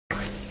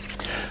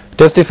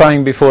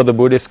Testifying before the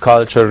Buddhist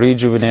Culture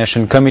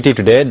Rejuvenation Committee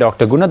today,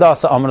 Dr.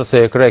 Gunadasa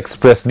Amarasekara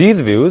expressed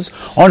these views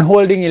on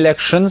holding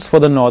elections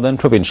for the Northern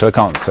Provincial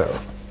Council.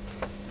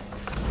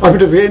 We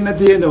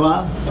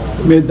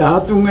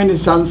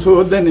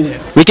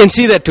can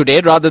see that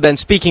today, rather than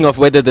speaking of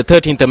whether the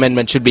 13th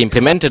Amendment should be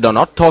implemented or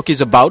not, talk is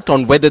about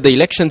on whether the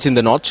elections in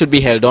the North should be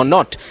held or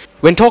not.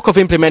 When talk of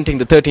implementing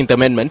the 13th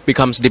Amendment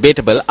becomes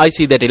debatable, I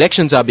see that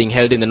elections are being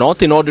held in the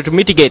North in order to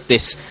mitigate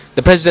this.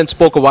 The President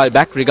spoke a while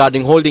back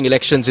regarding holding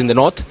elections in the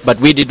North, but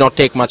we did not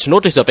take much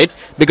notice of it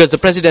because the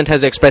President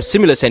has expressed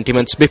similar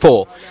sentiments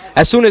before.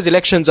 As soon as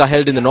elections are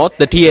held in the North,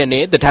 the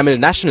TNA, the Tamil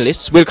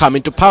nationalists, will come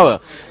into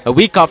power. A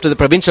week after the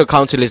Provincial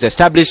Council is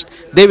established,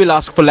 they will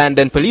ask for land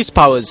and police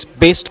powers.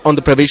 Based on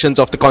the provisions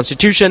of the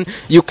Constitution,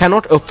 you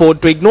cannot afford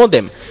to ignore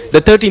them.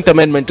 The 13th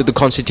Amendment to the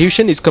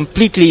Constitution is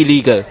completely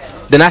illegal.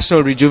 The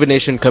National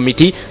Rejuvenation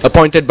Committee,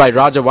 appointed by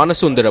Raja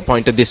Vanasundara,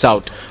 pointed this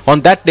out.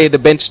 On that day, the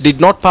bench did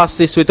not pass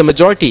this with a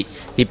majority.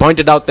 He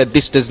pointed out that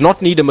this does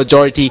not need a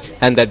majority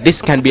and that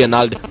this can be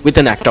annulled with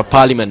an act of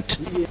parliament.